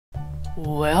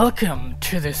Welcome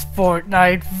to this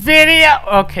Fortnite video!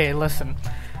 Okay, listen.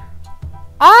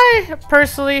 I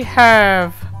personally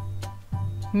have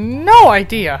no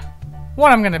idea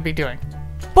what I'm gonna be doing.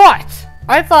 But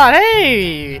I thought,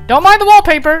 hey, don't mind the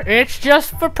wallpaper. It's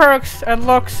just for perks and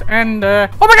looks and oh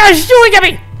my gosh, he's shooting at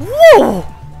me! Whoa!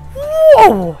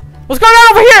 Whoa! What's going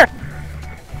on over here?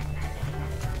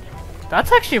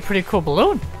 That's actually a pretty cool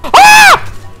balloon.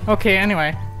 Ah! Okay,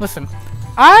 anyway, listen.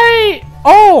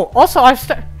 Also I've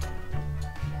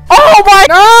oh my,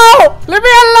 no! Leave me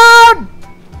alone!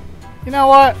 You know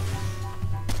what?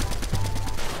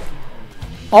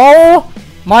 Oh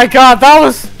my god, that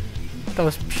was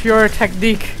pure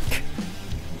technique.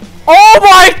 Oh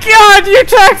my god, you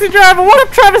taxi driver! What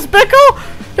up, Travis Bickle?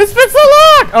 It's been so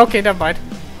long! Okay, never mind.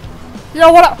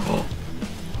 Yo, what up?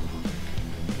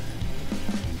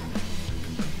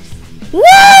 Woo!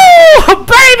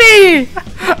 Baby!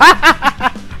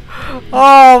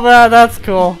 Oh man, that's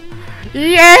cool.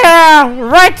 Yeah!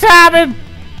 Right timing!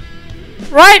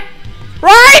 Right!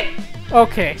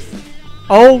 Okay.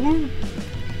 Oh.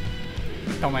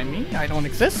 Don't mind me. I don't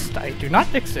exist. I do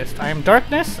not exist. I am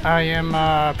darkness. I am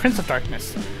Prince of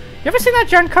Darkness. You ever seen that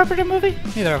John Carpenter movie?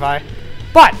 Neither have I.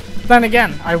 But then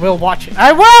again, I will watch it.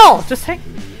 I will! Just hang.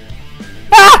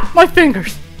 Ah! My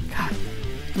fingers! God.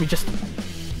 Let me just.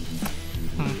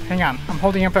 Hang on. I'm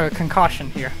holding up a concussion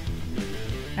here.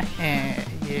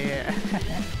 Yeah.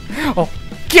 Oh,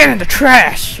 get in the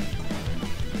trash!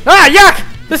 Ah, yuck!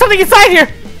 There's something inside here!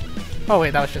 Oh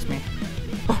wait, that was just me.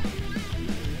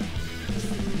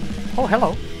 Oh,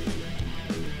 hello.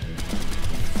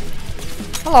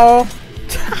 Hello.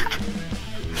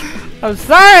 I'm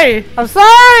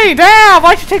sorry! Damn!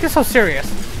 Why'd you take this so serious?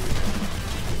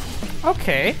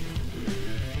 Okay.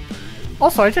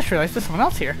 Also, I just realized there's someone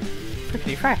else here.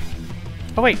 Frickety frack.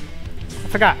 Oh wait, I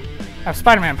forgot. I have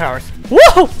Spider-Man powers.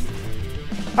 Whoa!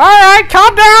 Alright,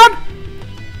 calm down!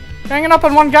 Hanging up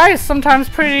on one guy is sometimes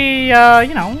pretty,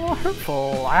 you know,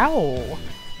 hurtful. Ow.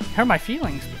 Hurt my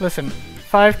feelings. Listen,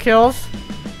 5 kills.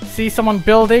 See someone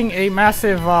building a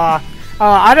massive,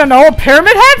 I don't know, a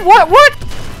pyramid head? What?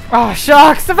 Oh,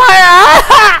 shucks. The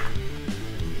fire!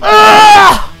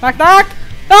 Knock, knock!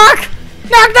 Knock!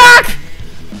 Knock, knock!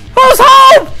 Who's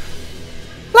home?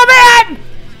 Let me in!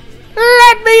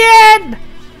 Let me in!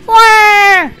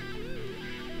 Wah!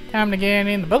 Time to get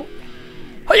in the boat.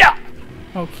 Oh yeah!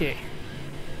 Okay.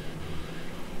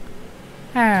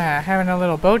 Having a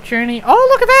little boat journey. Oh,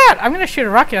 look at that! I'm gonna shoot a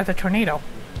rocket at the tornado.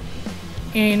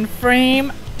 In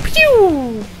frame.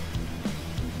 Pew!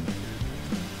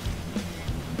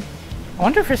 I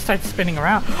wonder if it starts spinning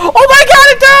around. Oh my god,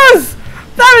 it does!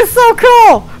 That is so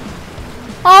cool!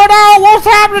 Oh no, what's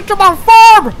happening to my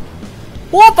farm?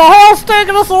 What the hell's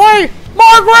taking us away?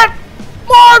 Margaret!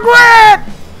 Margaret!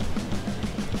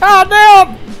 God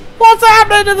damn! What's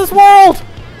happening in this world?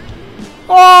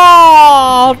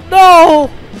 Oh no!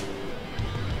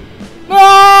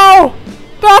 No!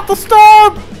 Not the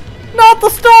storm! Not the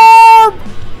storm!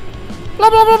 Blah,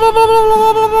 blah, blah, blah, blah,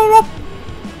 blah, blah, blah, blah.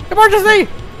 Emergency!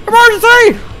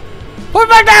 Emergency! Put me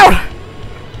back down!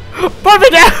 Put me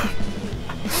down!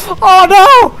 Oh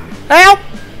no! Help!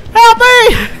 Help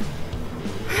me!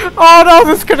 Oh no,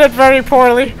 this could end very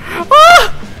poorly. Ah!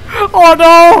 Oh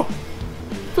no!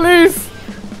 Please!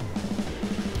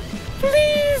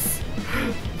 Please!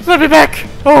 Let me back!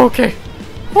 Oh, okay.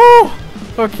 Oh!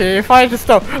 Okay, if I just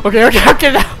stop. Okay,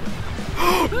 now.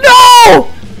 No!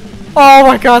 Oh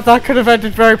my god, that could have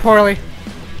ended very poorly.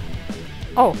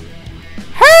 Oh.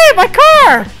 Hey, my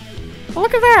car! Oh,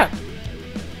 look at that!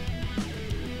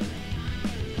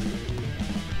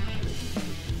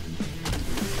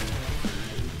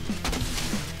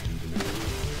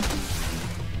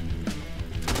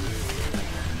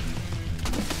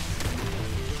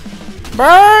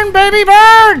 Burn, baby,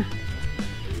 burn!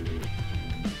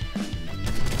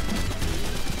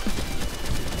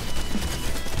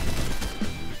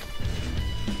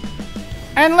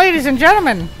 And ladies and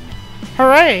gentlemen,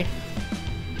 hooray!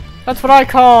 That's what I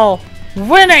call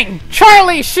winning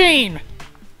Charlie Sheen!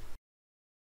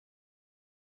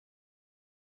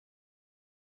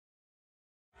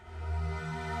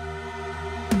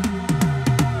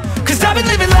 Cause I've been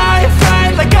living life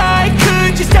right like I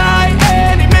could just die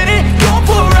any minute. Going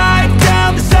for a ride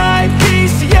down the side,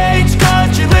 PCH,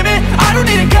 country limit. I don't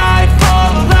need a guide,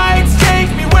 follow lights, take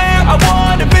me where I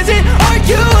wanna visit. Are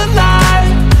you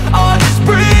alive? Or just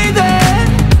breathing?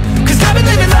 Cause I've been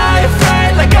living life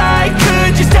right like I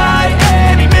could just die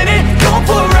any minute. Going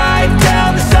for a ride down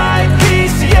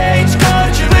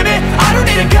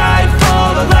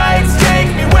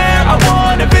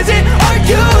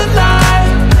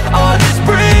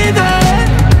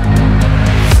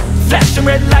flashing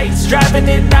red lights, driving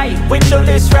at night,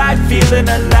 windowless ride, feeling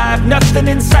alive, nothing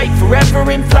in sight, forever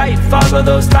in flight, follow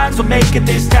those lines, we'll make it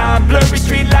this time, blurry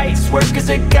street lights, work as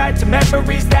a guide to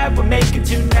memories that were made